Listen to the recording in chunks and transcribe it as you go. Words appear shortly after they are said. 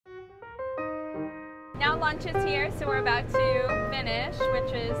Now lunch is here, so we're about to finish,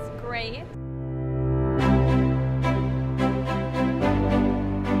 which is great.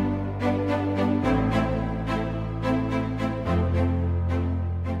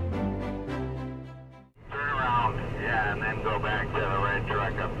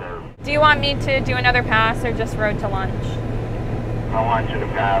 Do you want me to do another pass or just road to lunch? I want you to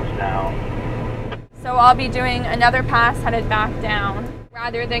pass now. So I'll be doing another pass headed back down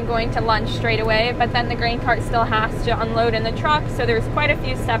rather than going to lunch straight away, but then the grain cart still has to unload in the truck, so there's quite a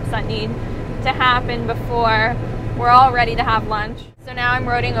few steps that need to happen before we're all ready to have lunch. So now I'm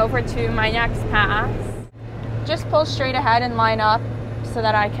roading over to my next pass. Just pull straight ahead and line up so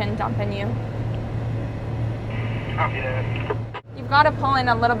that I can dump in you. Okay. You've got to pull in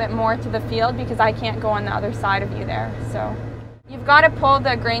a little bit more to the field because I can't go on the other side of you there. So you've got to pull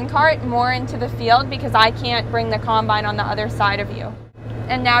the grain cart more into the field because I can't bring the combine on the other side of you.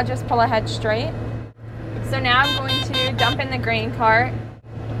 And now just pull ahead straight. So now I'm going to dump in the grain cart.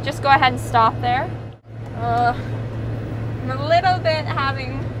 Just go ahead and stop there. I'm a little bit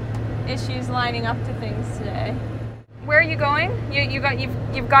having issues lining up to things today. Where are you going?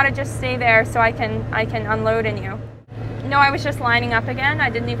 You've got to just stay there so I can unload in you. No, I was just lining up again. I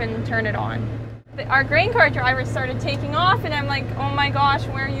didn't even turn it on. Our grain cart driver started taking off and I'm like, oh my gosh,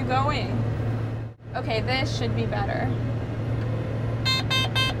 where are you going? Okay, this should be better.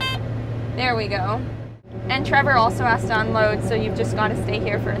 There we go. And Trevor also has to unload, so you've just got to stay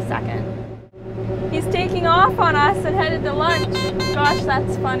here for a second. He's taking off on us and headed to lunch. Gosh,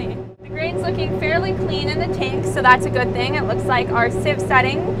 that's funny. The grain's looking fairly clean in the tank, so that's a good thing. It looks like our sieve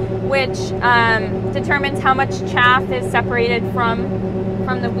setting, which determines how much chaff is separated from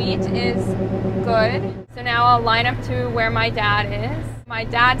the wheat, is good. So now I'll line up to where my dad is. My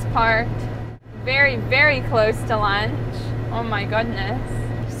dad's parked very, very close to lunch. Oh my goodness.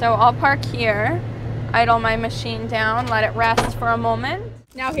 So I'll park here, idle my machine down, let it rest for a moment.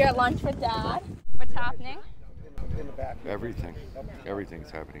 Now here at lunch with Dad. What's happening? Everything. Everything's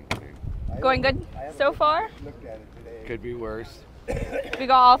happening today. Going good so far? Could be worse. We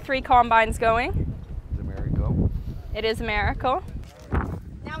got all 3 combines going. It's a miracle. It is a miracle.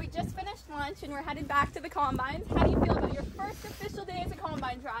 Now we just finished lunch and we're headed back to the combines. How do you feel about your first official day as a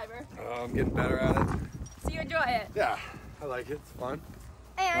combine driver? I'm getting better at it. So you enjoy it? Yeah, I like it. It's fun.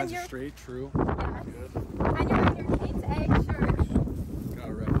 And you're straight, true. Yes. Good. And you're in your Kate's egg shirt. Got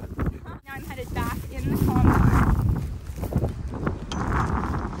it right. Now I'm headed back in the combine.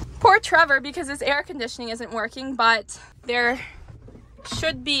 Poor Trevor, because his air conditioning isn't working, but there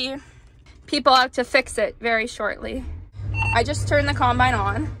should be people out to fix it very shortly. I just turned the combine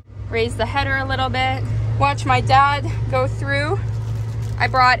on, raised the header a little bit, watch my dad go through. I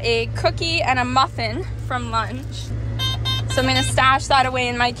brought a cookie and a muffin from lunch. So I'm gonna stash that away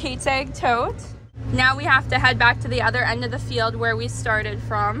in my Kate's egg tote. Now we have to head back to the other end of the field where we started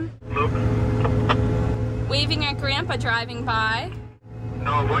from. Look. Waving at Grandpa driving by.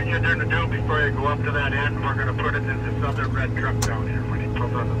 No, what you're going to do before you go up to that end, we're going to put it in this other red truck down here when he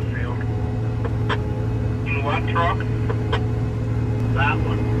pulls out of the field. In what truck? That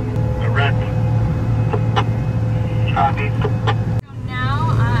one. The red one. Copy. So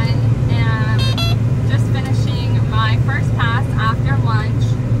now I am just finishing my first pass after lunch.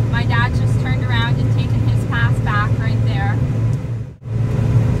 My dad just turned around and taken his pass back right there.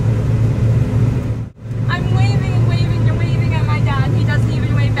 I'm waving and waving and waving at my dad. He doesn't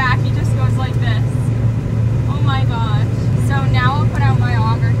even wave back. He just goes like this. Oh my gosh. So now I'll put out my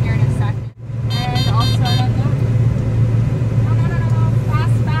auger here in a second. And I'll start unloading. No.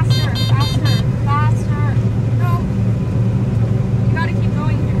 Faster. No. You gotta keep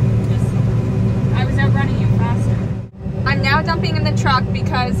going here. I was outrunning you faster. I'm now dumping in the truck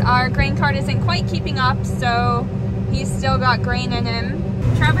because our grain cart isn't quite keeping up, so he's still got grain in him.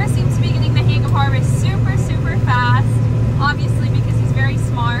 Trevor seems to be getting the hang of harvest super fast, obviously because he's very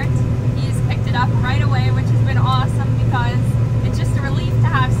smart. He's picked it up right away, which has been awesome because it's just a relief to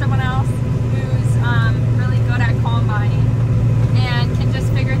have someone else who's really good at combining and can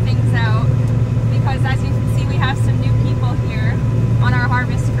just figure things out, because as you can see, we have some new people here on our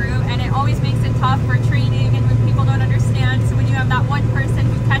harvest crew, and it always makes it tough for training and when people don't understand. So when you have that one person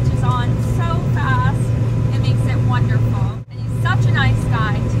who catches on so fast, it makes it wonderful. And he's such a nice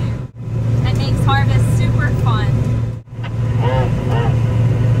guy too, and makes harvest super fun. Whoa.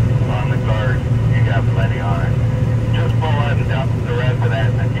 On the guard. You got plenty on it. Just pull in.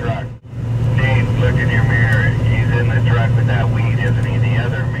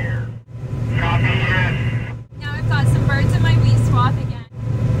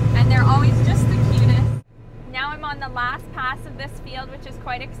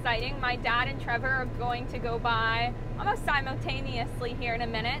 exciting. My dad and Trevor are going to go by almost simultaneously here in a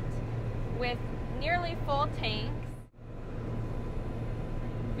minute with nearly full tanks.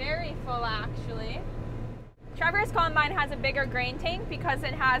 Very full, actually. Trevor's combine has a bigger grain tank because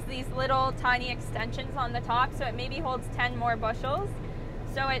it has these little tiny extensions on the top, so it maybe holds 10 more bushels,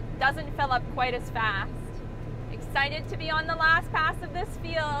 so it doesn't fill up quite as fast. Excited to be on the last pass of this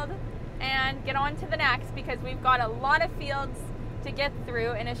field and get on to the next because we've got a lot of fields to get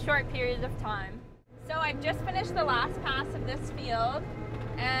through in a short period of time. So I've just finished the last pass of this field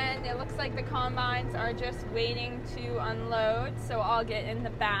and it looks like the combines are just waiting to unload, so I'll get in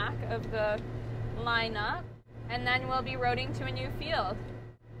the back of the lineup and then we'll be roading to a new field.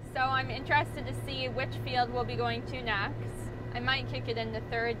 So I'm interested to see which field we'll be going to next. I might kick it into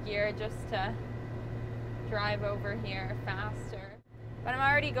third gear just to drive over here faster. But I'm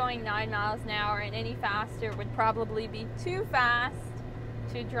already going 9 miles an hour and any faster would probably be too fast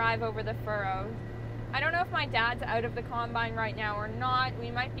to drive over the furrows. I don't know if my dad's out of the combine right now or not.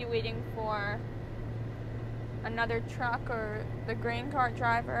 We might be waiting for another truck or the grain cart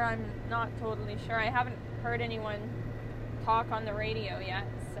driver. I'm not totally sure. I haven't heard anyone talk on the radio yet,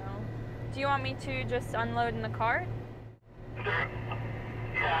 so. Do you want me to just unload in the cart?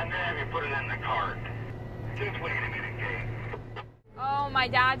 Yeah, and then have you put it in the cart. Just waiting in a gate. Oh, my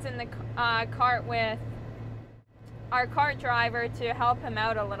dad's in the cart with our cart driver to help him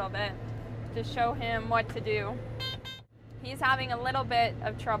out a little bit, to show him what to do. He's having a little bit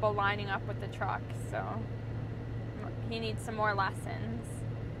of trouble lining up with the truck, so he needs some more lessons.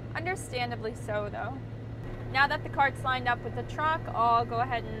 Understandably so, though. Now that the cart's lined up with the truck, I'll go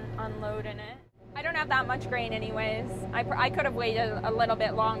ahead and unload in it. I don't have that much grain anyways. I could have waited a little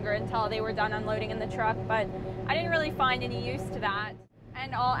bit longer until they were done unloading in the truck, but I didn't really find any use to that.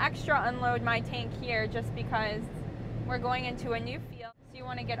 And I'll extra unload my tank here just because we're going into a new field. So you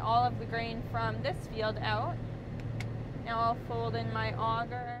want to get all of the grain from this field out. Now I'll fold in my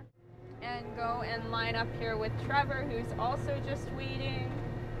auger and go and line up here with Trevor, who's also just waiting.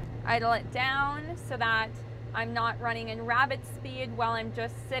 Idle it down so that I'm not running in rabbit speed while I'm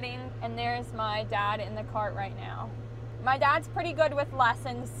just sitting. And there's my dad in the cart right now. My dad's pretty good with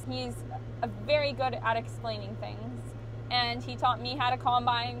lessons. He's very good at explaining things. And he taught me how to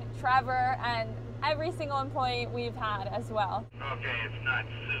combine Trevor and every single employee we've had as well. Okay, it's not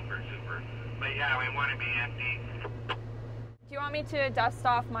super, but yeah, we want to be empty. Do you want me to dust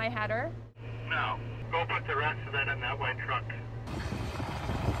off my header? No, go put the rest of it in that white truck.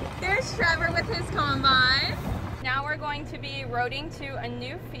 There's Trevor with his combine. Now we're going to be roading to a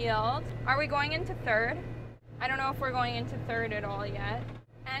new field. Are we going into third? I don't know if we're going into third at all yet.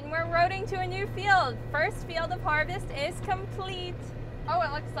 And we're roading to a new field. First field of harvest is complete. Oh,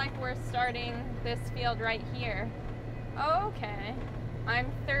 it looks like we're starting this field right here. Okay.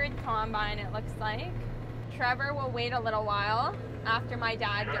 I'm third combine, it looks like. Trevor will wait a little while after my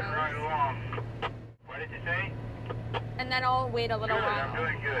dad goes. Right along. What did you say? And then I'll wait a little Good, while. I'm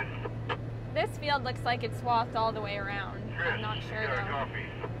doing good. This field looks like it's swapped all the way around. Chris, I'm not sure you got a though. coffee?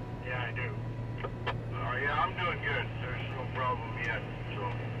 Yeah, I do. Oh, yeah, I'm doing good. There's no problem yet,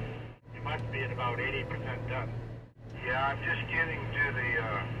 so you must be at about 80% done. Yeah, I'm just getting to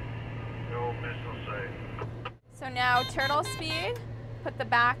the old missile site. So now turtle speed, put the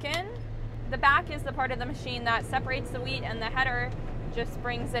back in. The back is the part of the machine that separates the wheat and the header just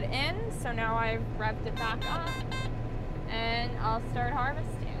brings it in. So now I've revved it back up and I'll start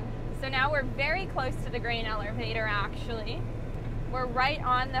harvesting. So now we're very close to the grain elevator actually. We're right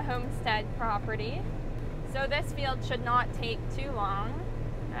on the homestead property. So this field should not take too long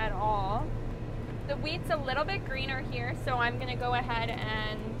at all. The wheat's a little bit greener here, so I'm gonna go ahead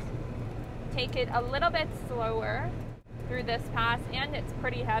and take it a little bit slower through this pass, and it's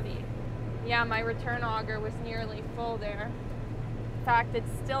pretty heavy. Yeah, my return auger was nearly full there. In fact,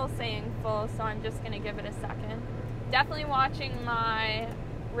 it's still saying full, so I'm just gonna give it a second. Definitely watching my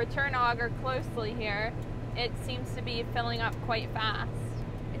return auger closely here. It seems to be filling up quite fast.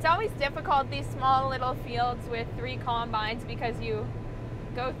 It's always difficult, these small little fields with 3 combines, because you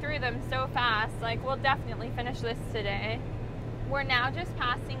go through them so fast. Like, we'll definitely finish this today. We're now just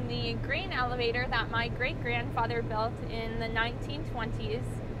passing the grain elevator that my great-grandfather built in the 1920s.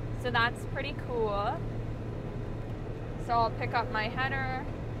 So that's pretty cool. So I'll pick up my header.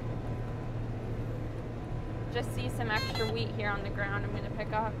 Just see some extra wheat here on the ground I'm gonna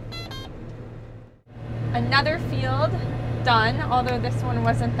pick up. Another field done, although this one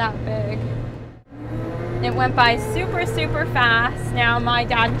wasn't that big. It went by super, super fast. Now my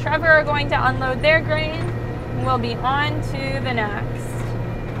dad and Trevor are going to unload their grain, and we'll be on to the next.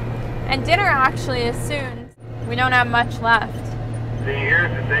 And dinner actually is soon. We don't have much left. See, here's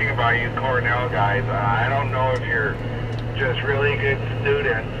the thing about you Cornell guys. I don't know if you're just really good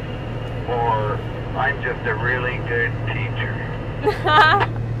students or I'm just a really good teacher.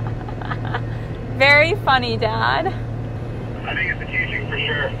 Very funny, Dad. I think it's the teaching for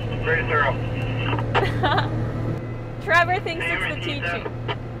sure. Very thorough. Trevor thinks it's the teaching.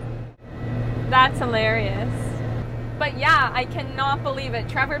 That's hilarious. But yeah, I cannot believe it.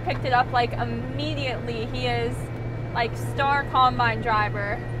 Trevor picked it up like immediately. He is like star combine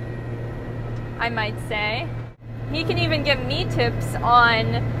driver, I might say. He can even give me tips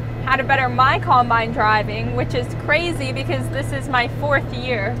on how to better my combine driving, which is crazy because this is my 4th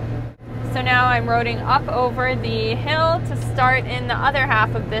year. So now I'm roading up over the hill to start in the other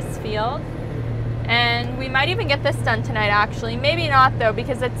half of this field. And we might even get this done tonight actually. Maybe not though,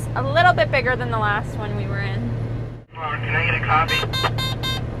 because it's a little bit bigger than the last one we were in. Can I get a copy?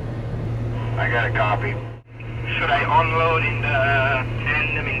 I got a copy. Should I unload in the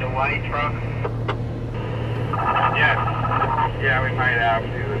tandem in the white truck? Yes. Yeah, we might have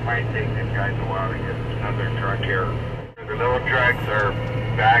to. It might take these guys a while to get another truck here. The little trucks are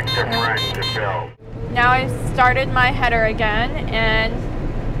back to front to fill. Now I've started my header again and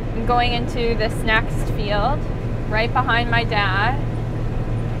I'm going into this next field right behind my dad.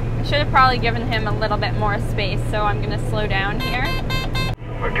 I should have probably given him a little bit more space, so I'm going to slow down here.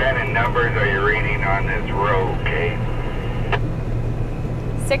 What kind of numbers are you reading on this road, Kate?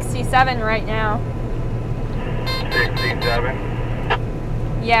 67 right now. 67?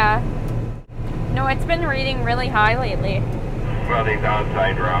 Yeah. No, it's been reading really high lately. Well, these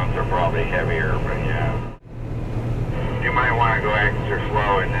outside rounds are probably heavier, but yeah. You might want to go extra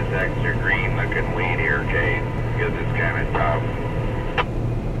slow in this extra green looking weed here, Kate, because it's kind of tough.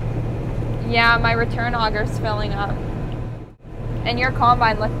 Yeah, my return auger's filling up. And your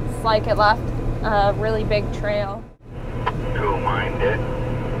combine looks like it left a really big trail. Cool minded.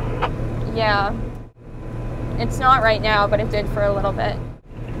 Yeah. It's not right now, but it did for a little bit.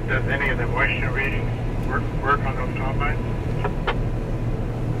 Does any of the moisture reading work on those combines?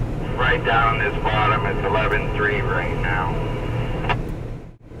 Right down this bottom, it's 11.3 right now.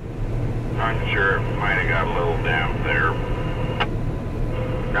 I'm sure it might have got a little damp there.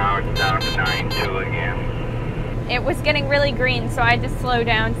 Now it's down to 9.2 again. It was getting really green, so I had to slow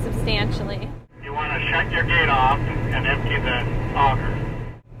down substantially. You want to shut your gate off and empty the auger.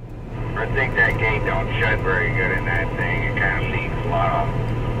 I think that gate don't shut very good in that thing. It kind of leaks a lot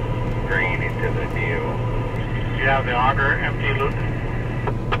of grain into the deal. You have the auger empty, Luke?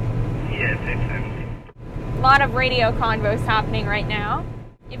 Yes, it's empty. A lot of radio convos happening right now.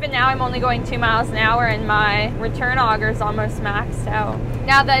 Even now I'm only going 2 miles an hour and my return auger is almost maxed out.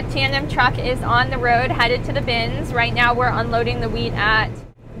 Now the tandem truck is on the road headed to the bins. Right now we're unloading the wheat at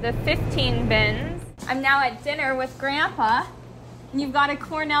the 15 bins. I'm now at dinner with Grandpa and you've got a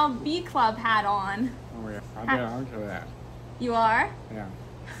Cornell Bee Club hat on. Oh yeah, I'll get on to that. You are? Yeah.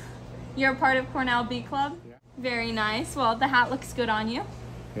 You're a part of Cornell Bee Club? Yeah. Very nice. Well, the hat looks good on you.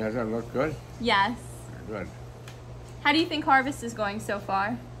 Does it look good? Yes. Good. How do you think harvest is going so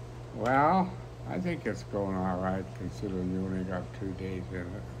far? Well, I think it's going all right considering you only got 2 days in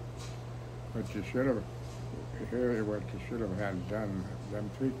it. But you should have, here what you should have had done, them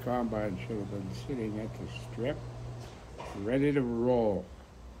 3 combines should have been sitting at the strip, ready to roll.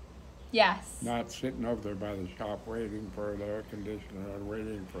 Yes. Not sitting over there by the shop waiting for the air conditioner and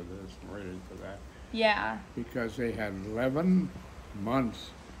waiting for this and waiting for that. Yeah. Because they had 11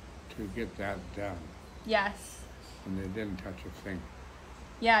 months to get that done. Yes. And they didn't touch a thing.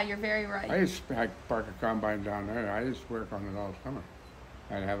 Yeah, you're very right. I used to park a combine down there. I used to work on it all summer.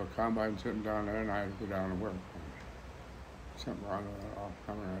 I'd have a combine sitting down there and I'd go down and work on it. Something wrong with it all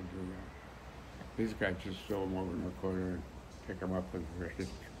summer, I'd do that. These guys just throw them over in the corner and pick them up and ready to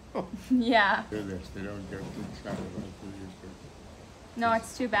go. Yeah. Do this. They don't get excited like we used to. No,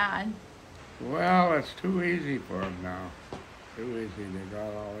 it's too bad. Well, it's too easy for them now. Too easy. They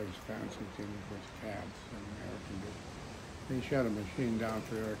got all these fancy things with cabs and air conditioning. They shut a machine down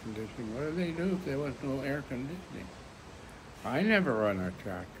for air conditioning. What do they do if there was no air conditioning? I never run a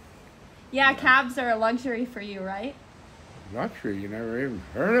truck. Yeah, cabs are a luxury for you, right? Luxury, you never even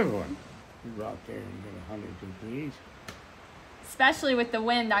heard of one. You go out there and get 100 degrees. Especially with the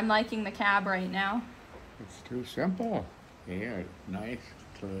wind, I'm liking the cab right now. It's too simple. Yeah, nice,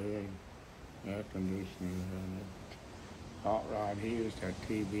 clear air conditioning and it. Hot rod, he used to have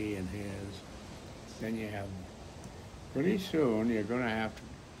TV in his. Then you have, pretty soon you're going to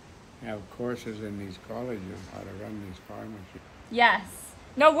have courses in these colleges how to run these farm machines. Yes.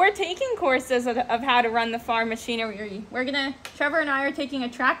 No, we're taking courses of how to run the farm machinery. Trevor and I are taking a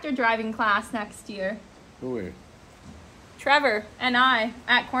tractor driving class next year. Who is? Trevor and I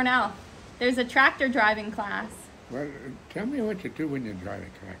at Cornell. There's a tractor driving class. Well, tell me what you do when you drive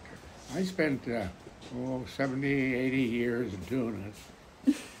a tractor. I spent 70, 80 years doing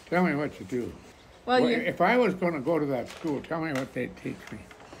it. Tell me what you do. Well, If I was going to go to that school, tell me what they'd teach me.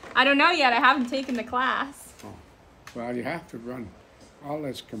 I don't know yet. I haven't taken the class. Oh, well, you have to run all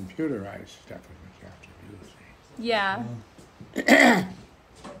this computerized stuff is what you have to do. See? Yeah.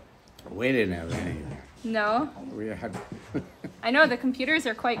 We didn't have any of that. No. We had I know the computers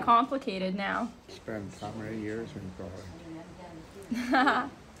are quite complicated now. spent how many years in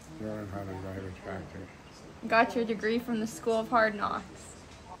college learning how to drive a tractor. Got your degree from the School of Hard Knocks.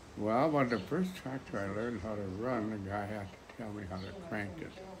 Well, when the first tractor I learned how to run, the guy had to tell me how to crank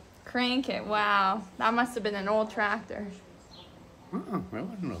it. Crank it. Wow. That must have been an old tractor. That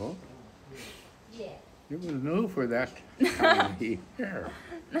wasn't old. It was new for that time of year.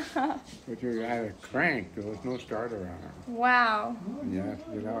 But you had a crank. There was no starter on it. Wow. And you have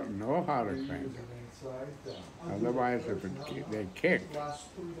to get out and know how to crank it. Otherwise, they kick.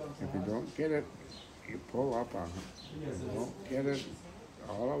 If you don't get it, you pull up on it. If you don't get it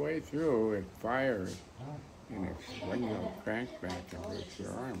all the way through, it fires. And it swings the crank back and breaks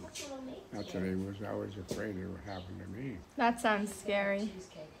your arm. That's what I was always afraid it would happen to me. That sounds scary.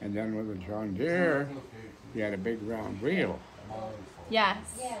 And then with the John Deere, you had a big round wheel. Yes.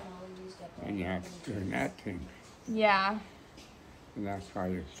 And you had to turn that thing. Yeah. And that's how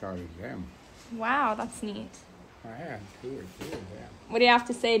you started them. Wow, that's neat. I had 2 or 3 of them. What do you have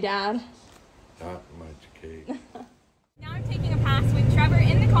to say, Dad? Not much cake. Now I'm taking a pass with Trevor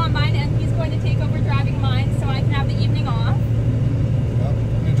in the combine, and he's going to take over driving mine so I can have the evening off.